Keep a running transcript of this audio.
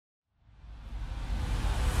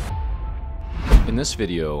In this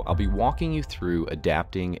video, I'll be walking you through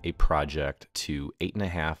adapting a project to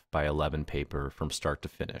 8.5 by 11 paper from start to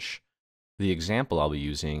finish. The example I'll be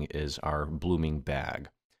using is our blooming bag.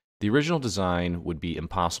 The original design would be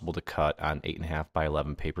impossible to cut on 8.5 by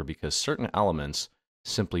 11 paper because certain elements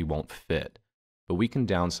simply won't fit, but we can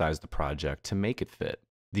downsize the project to make it fit.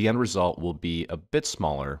 The end result will be a bit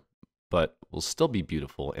smaller, but will still be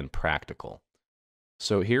beautiful and practical.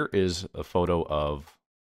 So here is a photo of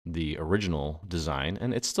the original design,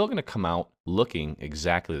 and it's still going to come out looking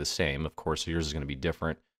exactly the same. Of course, yours is going to be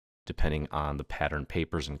different depending on the pattern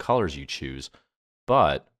papers and colors you choose,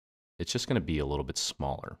 but it's just going to be a little bit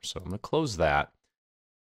smaller. So I'm going to close that.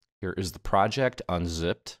 Here is the project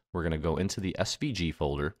unzipped. We're going to go into the SVG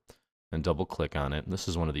folder and double click on it. This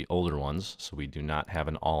is one of the older ones, so we do not have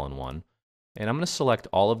an all-in-one. And I'm going to select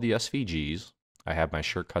all of the SVGs. I have my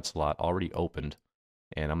shortcut slot already opened,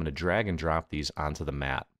 and I'm going to drag and drop these onto the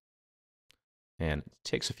mat. And it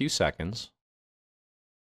takes a few seconds,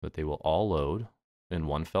 but they will all load in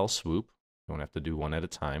one fell swoop. You don't have to do one at a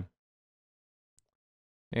time.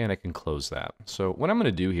 And I can close that. So what I'm going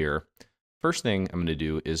to do here, first thing I'm going to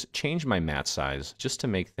do is change my mat size just to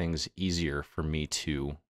make things easier for me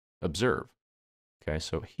to observe. Okay,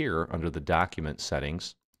 so here under the document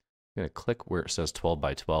settings, I'm going to click where it says 12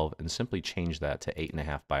 by 12 and simply change that to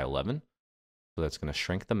 8.5 by 11. So that's going to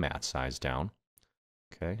shrink the mat size down.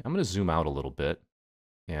 Okay, I'm going to zoom out a little bit,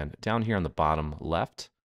 and down here on the bottom left,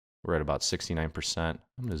 we're at about 69%. I'm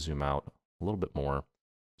going to zoom out a little bit more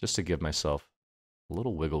just to give myself a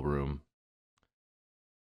little wiggle room.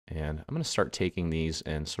 And I'm going to start taking these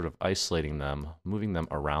and sort of isolating them, moving them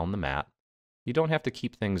around the mat. You don't have to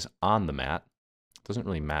keep things on the mat. It doesn't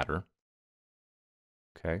really matter.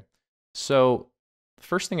 Okay, so the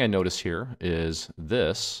first thing I notice here is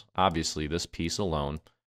this, obviously this piece alone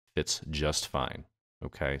fits just fine.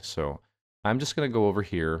 Okay, so I'm just going to go over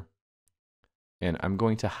here and I'm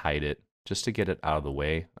going to hide it just to get it out of the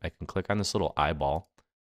way. I can click on this little eyeball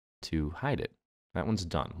to hide it. That one's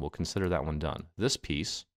done. We'll consider that one done. This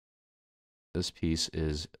piece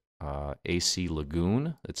is AC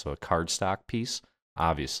Lagoon. It's a cardstock piece.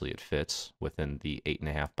 Obviously it fits within the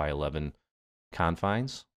 8.5 by 11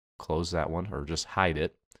 confines. Close that one or just hide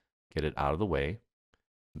it. Get it out of the way.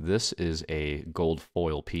 This is a gold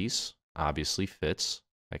foil piece. Obviously fits.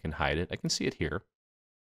 I can hide it. I can see it here.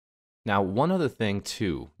 Now, one other thing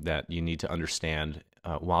too that you need to understand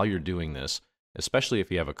while you're doing this, especially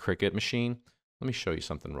if you have a Cricut machine, let me show you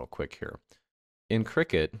something real quick here. In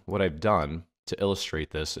Cricut, what I've done to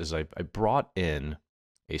illustrate this is I brought in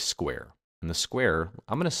a square. And the square,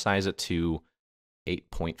 I'm going to size it to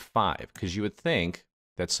 8.5 because you would think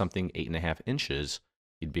that something 8.5 inches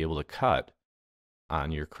you'd be able to cut on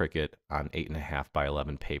your Cricut on 8.5 by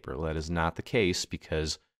 11 paper. Well, that is not the case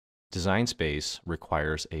because Design Space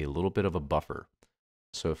requires a little bit of a buffer.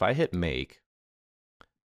 So if I hit make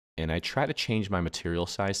and I try to change my material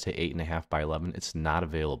size to 8.5 by 11, it's not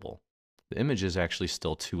available. The image is actually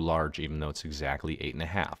still too large even though it's exactly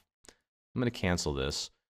 8.5. I'm going to cancel this,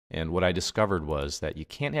 and what I discovered was that you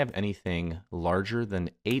can't have anything larger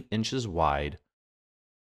than 8 inches wide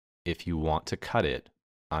if you want to cut it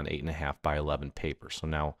on 8.5 by 11 paper. So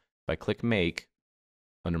now if I click make,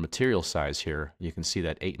 under material size here, you can see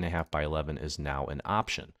that 8.5 by 11 is now an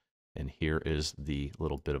option. And here is the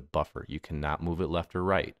little bit of buffer. You cannot move it left or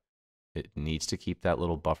right. It needs to keep that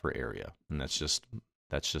little buffer area. And that's just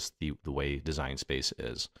the way Design Space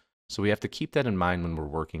is. So we have to keep that in mind when we're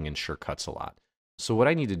working in shortcuts a lot. So what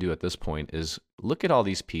I need to do at this point is look at all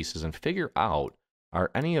these pieces and figure out, are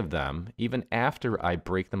any of them, even after I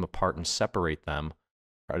break them apart and separate them,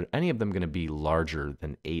 are any of them going to be larger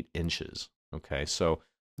than 8 inches? Okay, so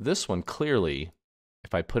this one clearly,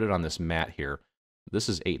 if I put it on this mat here, this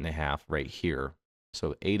is 8.5 right here.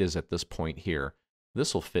 So 8 is at this point here.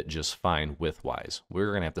 This will fit just fine widthwise.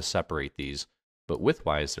 We're going to have to separate these, but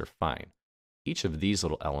widthwise they're fine. Each of these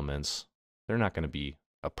little elements, they're not going to be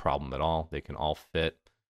a problem at all. They can all fit.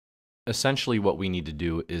 Essentially what we need to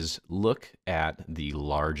do is look at the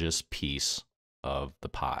largest piece of the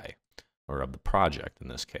pie, or of the project in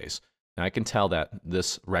this case. Now I can tell that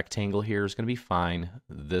this rectangle here is going to be fine,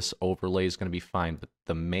 this overlay is going to be fine, but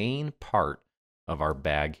the main part of our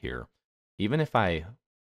bag here, even if I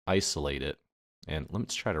isolate it, and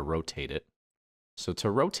let's try to rotate it. So to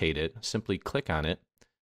rotate it, simply click on it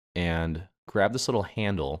and grab this little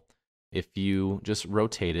handle. If you just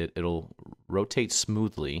rotate it, it'll rotate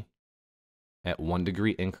smoothly at 1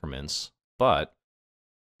 degree increments, but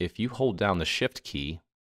if you hold down the shift key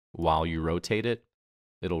while you rotate it,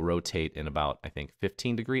 it'll rotate in about, I think,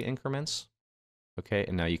 15 degree increments. Okay,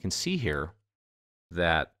 and now you can see here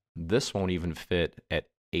that this won't even fit at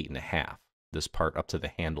 8.5, this part up to the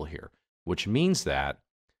handle here, which means that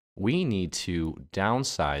we need to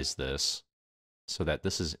downsize this so that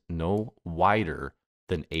this is no wider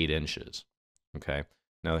than 8 inches. Okay,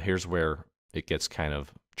 now here's where it gets kind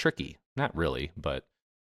of tricky. Not really, but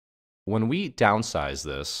when we downsize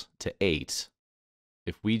this to 8,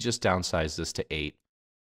 if we just downsize this to 8,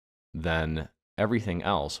 then everything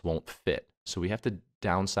else won't fit. So we have to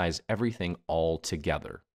downsize everything all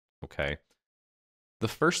together. Okay. The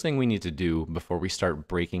first thing we need to do before we start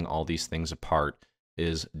breaking all these things apart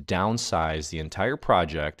is downsize the entire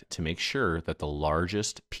project to make sure that the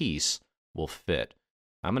largest piece will fit.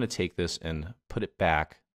 I'm going to take this and put it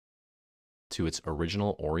back to its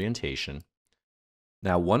original orientation.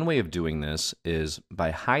 Now, one way of doing this is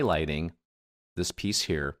by highlighting this piece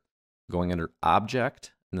here, going under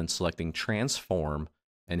Object, and then selecting Transform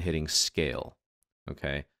and hitting Scale.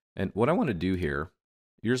 Okay, and what I want to do here,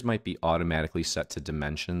 yours might be automatically set to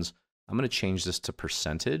dimensions. I'm going to change this to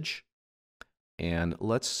percentage, and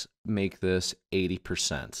let's make this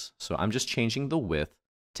 80%. So I'm just changing the width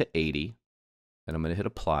to 80, and I'm going to hit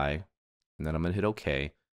Apply, and then I'm going to hit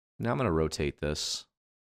OK. Now I'm going to rotate this,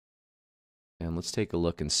 and let's take a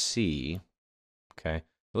look and see. Okay,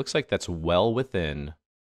 it looks like that's well within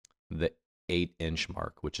the 8-inch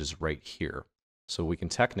mark, which is right here. So we can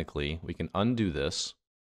undo this.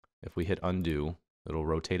 If we hit undo, it'll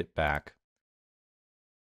rotate it back.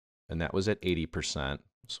 And that was at 80%.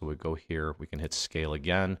 So we go here, we can hit scale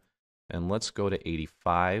again. And let's go to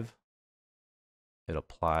 85. Hit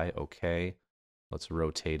apply, OK. Let's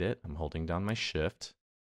rotate it. I'm holding down my shift.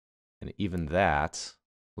 And even that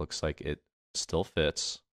looks like it still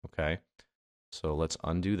fits. Okay. So let's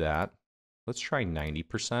undo that. Let's try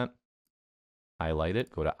 90%. Highlight it,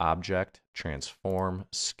 go to Object, Transform,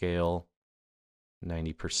 Scale,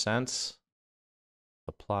 90%,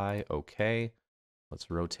 Apply, OK. Let's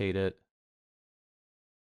rotate it.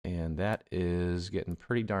 And that is getting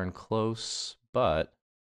pretty darn close, but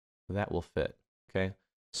that will fit. Okay,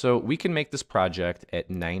 so we can make this project at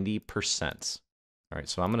 90%. All right,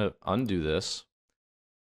 so I'm going to undo this,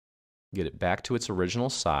 get it back to its original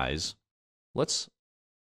size. Let's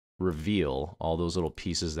reveal all those little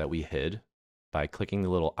pieces that we hid by clicking the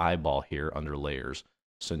little eyeball here under layers.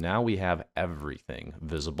 So now we have everything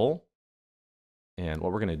visible. And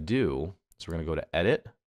what we're going to do is we're going to go to Edit,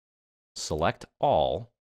 select All.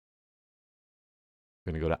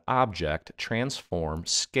 We're going to go to Object, Transform,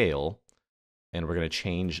 Scale, and we're going to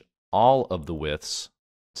change all of the widths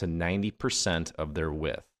to 90% of their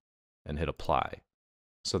width and hit Apply.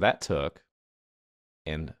 So that took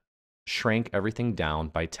and shrank everything down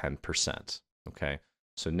by 10%. Okay,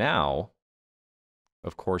 so now,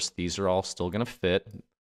 of course, these are all still going to fit.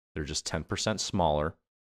 They're just 10% smaller,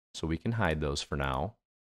 so we can hide those for now.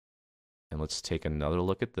 And let's take another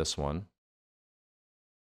look at this one.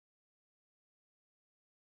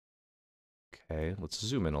 Okay, let's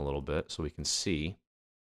zoom in a little bit so we can see.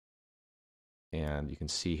 And you can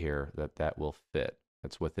see here that that will fit.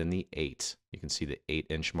 That's within the 8. You can see the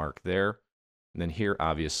 8-inch mark there. And then here,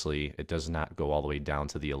 obviously, it does not go all the way down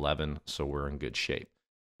to the 11, so we're in good shape.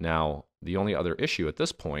 Now, the only other issue at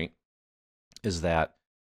this point is that,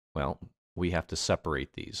 well, we have to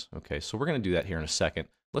separate these. Okay, so we're going to do that here in a second.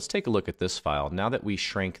 Let's take a look at this file. Now that we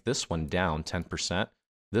shrank this one down 10%,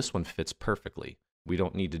 this one fits perfectly. We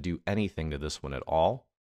don't need to do anything to this one at all,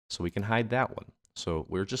 so we can hide that one. So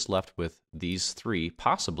we're just left with these 3,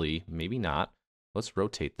 possibly, maybe not. Let's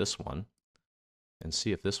rotate this one and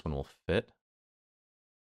see if this one will fit.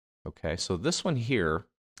 Okay, so this one here,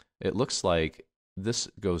 it looks like this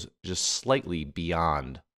goes just slightly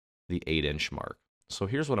beyond the 8-inch mark. So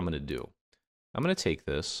here's what I'm going to do. I'm going to take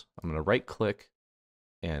this, I'm going to right-click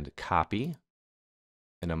and copy,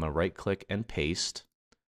 and I'm going to right-click and paste,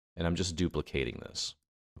 and I'm just duplicating this.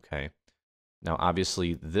 Okay. Now,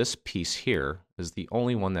 obviously, this piece here is the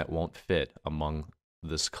only one that won't fit among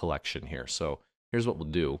this collection here. So here's what we'll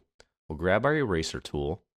do. We'll grab our eraser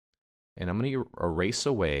tool, and I'm going to erase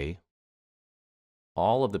away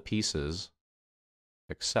all of the pieces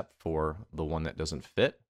except for the one that doesn't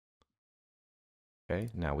fit. Okay,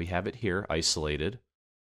 now we have it here isolated.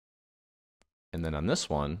 And then on this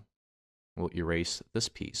one, we'll erase this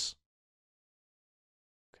piece.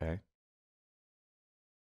 Okay.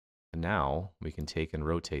 And now we can take and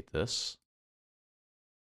rotate this,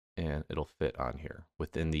 and it'll fit on here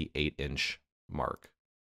within the 8-inch mark.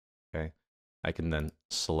 Okay. I can then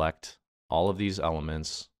select all of these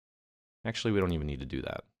elements. Actually, we don't even need to do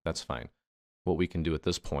that. That's fine. What we can do at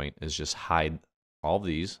this point is just hide all of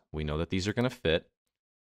these. We know that these are going to fit,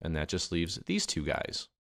 and that just leaves these 2 guys.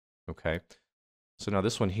 Okay. So now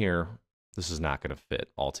this one here, this is not going to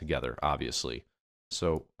fit all together, obviously.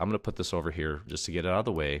 So I'm going to put this over here just to get it out of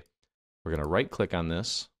the way. We're going to right click on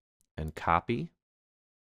this and copy.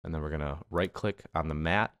 And then we're going to right click on the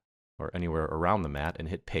mat or anywhere around the mat and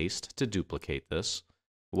hit paste to duplicate this.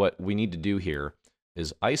 What we need to do here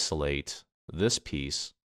is isolate this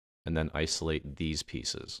piece and then isolate these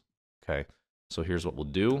pieces. Okay, so here's what we'll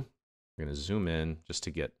do. We're going to zoom in just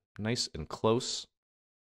to get nice and close.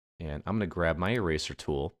 And I'm going to grab my eraser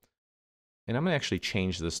tool. And I'm going to actually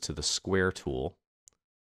change this to the square tool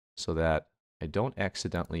so that I don't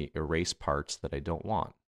accidentally erase parts that I don't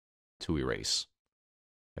want to erase.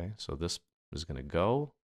 Okay, so this is going to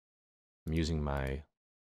go. I'm using my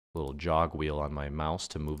little jog wheel on my mouse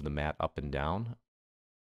to move the mat up and down.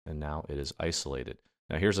 And now it is isolated.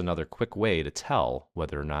 Now here's another quick way to tell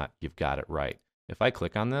whether or not you've got it right. If I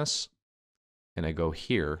click on this and I go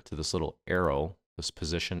here to this little arrow, this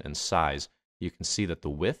position and size, you can see that the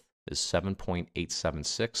width is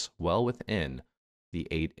 7.876, well within the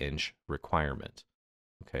 8-inch requirement.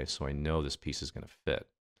 Okay, so I know this piece is going to fit.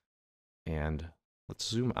 And let's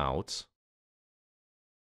zoom out.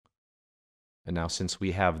 And now since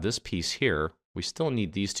we have this piece here, we still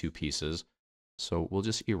need these two pieces, so we'll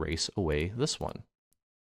just erase away this one.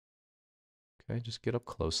 Okay, just get up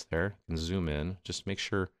close there and zoom in. Just make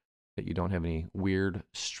sure that you don't have any weird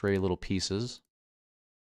stray little pieces.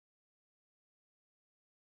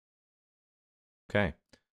 Okay,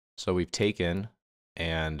 so we've taken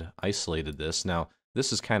and isolated this. Now,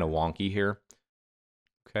 this is kind of wonky here.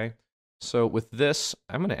 Okay, so with this,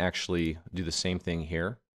 I'm going to actually do the same thing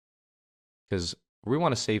here because we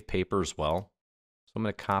want to save paper as well. So I'm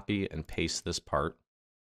going to copy and paste this part.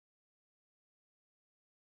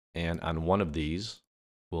 And on one of these,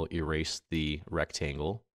 we'll erase the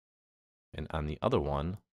rectangle. And on the other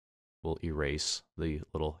one, we'll erase the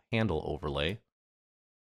little handle overlay.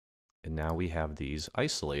 And now we have these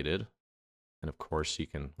isolated. And of course, you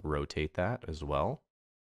can rotate that as well.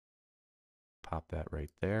 Pop that right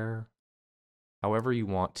there. However you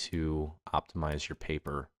want to optimize your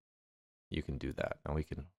paper, you can do that. Now we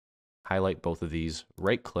can highlight both of these,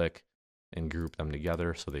 right click, and group them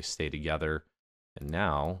together so they stay together. And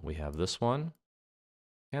now we have this one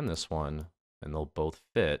and this one, and they'll both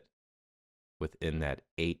fit within that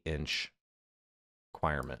 8-inch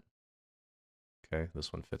requirement. Okay,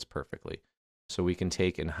 this one fits perfectly. So we can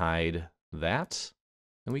take and hide that,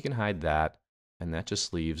 and we can hide that, and that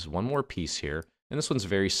just leaves one more piece here. And this one's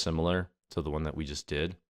very similar to the one that we just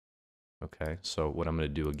did. Okay, so what I'm going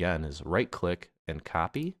to do again is right click and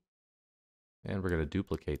copy, and we're going to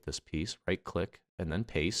duplicate this piece, right click and then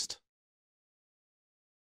paste.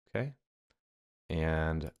 Okay,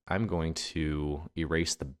 and I'm going to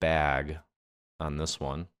erase the bag on this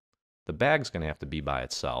one. The bag's going to have to be by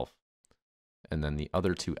itself, and then the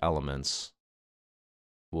other two elements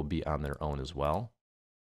will be on their own as well.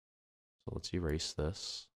 So let's erase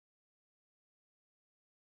this.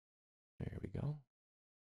 There we go.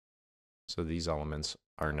 So these elements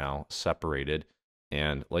are now separated,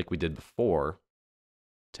 and like we did before,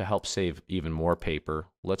 to help save even more paper,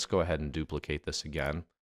 let's go ahead and duplicate this again.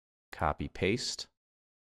 Copy, paste.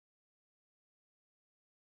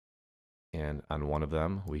 And on one of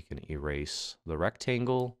them, we can erase the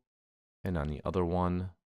rectangle, and on the other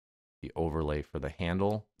one, the overlay for the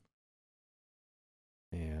handle.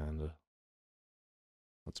 And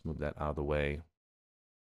let's move that out of the way.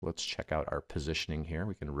 Let's check out our positioning here.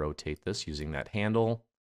 We can rotate this using that handle.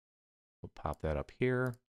 We'll pop that up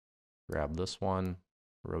here, grab this one,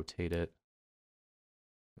 rotate it,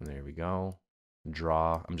 and there we go.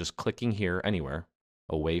 Draw. I'm just clicking here anywhere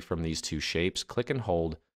away from these two shapes. Click and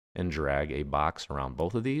hold and drag a box around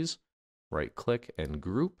both of these. Right click and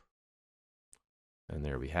group. And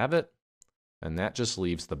there we have it. And that just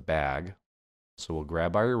leaves the bag. So we'll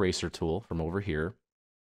grab our eraser tool from over here.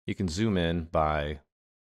 You can zoom in by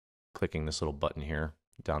clicking this little button here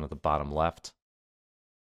down at the bottom left.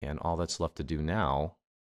 And all that's left to do now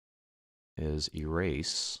is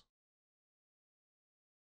erase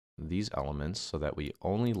these elements so that we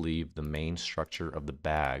only leave the main structure of the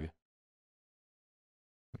bag.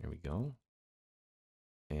 There we go.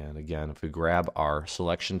 And again, if we grab our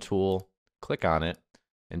selection tool, click on it,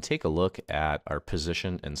 and take a look at our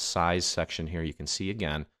position and size section here, you can see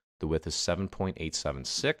again, the width is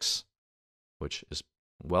 7.876, which is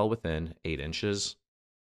well within 8 inches.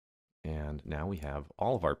 And now we have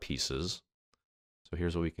all of our pieces. So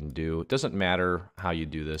here's what we can do. It doesn't matter how you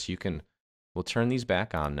do this. We'll turn these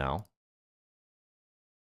back on now,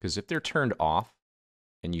 because if they're turned off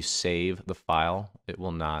and you save the file,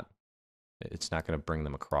 it's not going to bring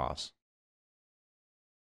them across.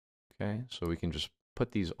 Okay, so we can just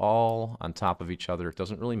put these all on top of each other. It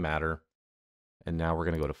doesn't really matter. And now we're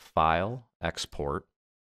going to go to File, Export.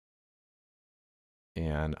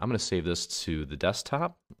 And I'm going to save this to the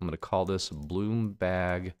desktop. I'm going to call this Bloom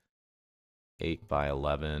Bag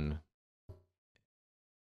 8x11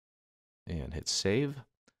 and hit Save.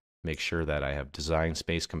 Make sure that I have Design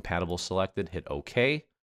Space compatible selected. Hit OK.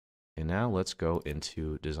 And now let's go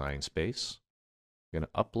into Design Space. I'm going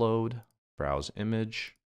to upload, browse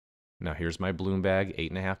image. Now here's my Bloom Bag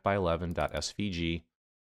 8.5x11.svg.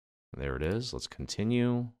 There it is. Let's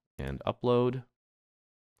continue and upload.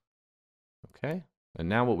 Okay. And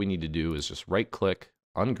now what we need to do is just right click,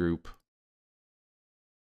 ungroup,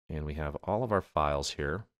 and we have all of our files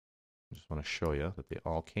here. I just want to show you that they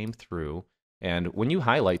all came through. And when you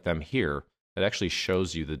highlight them here, it actually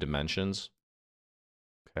shows you the dimensions.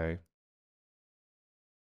 Okay.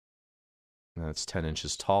 And that's 10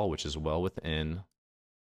 inches tall, which is well within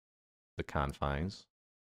the confines.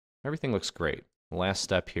 Everything looks great. The last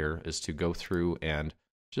step here is to go through and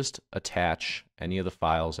just attach any of the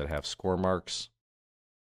files that have score marks,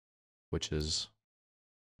 which is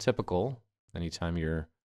typical anytime you're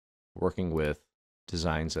working with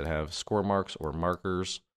designs that have score marks or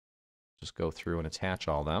markers. Just go through and attach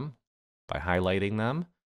all them by highlighting them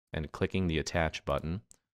and clicking the attach button.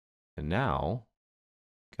 And now,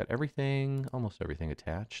 got everything, almost everything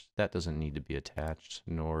attached. That doesn't need to be attached,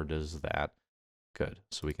 nor does that. Good.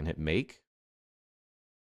 So we can hit make.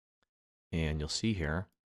 And you'll see here,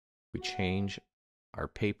 we change our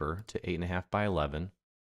paper to 8.5x11.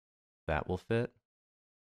 That will fit.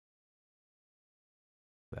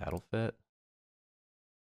 That'll fit.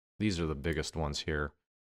 These are the biggest ones here.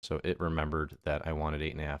 So it remembered that I wanted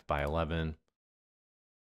 8.5x11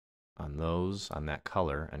 on those, on that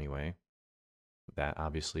color anyway. That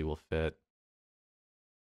obviously will fit.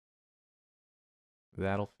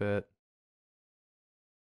 That'll fit.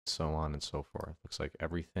 So on and so forth. Looks like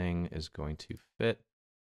everything is going to fit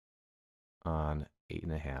on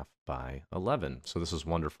 8.5x11. So this is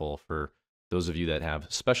wonderful for those of you that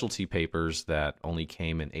have specialty papers that only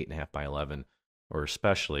came in 8.5x11, or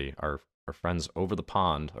especially our friends over the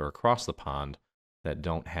pond or across the pond that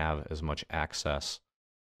don't have as much access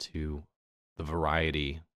to the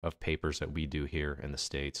variety of papers that we do here in the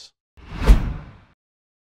States.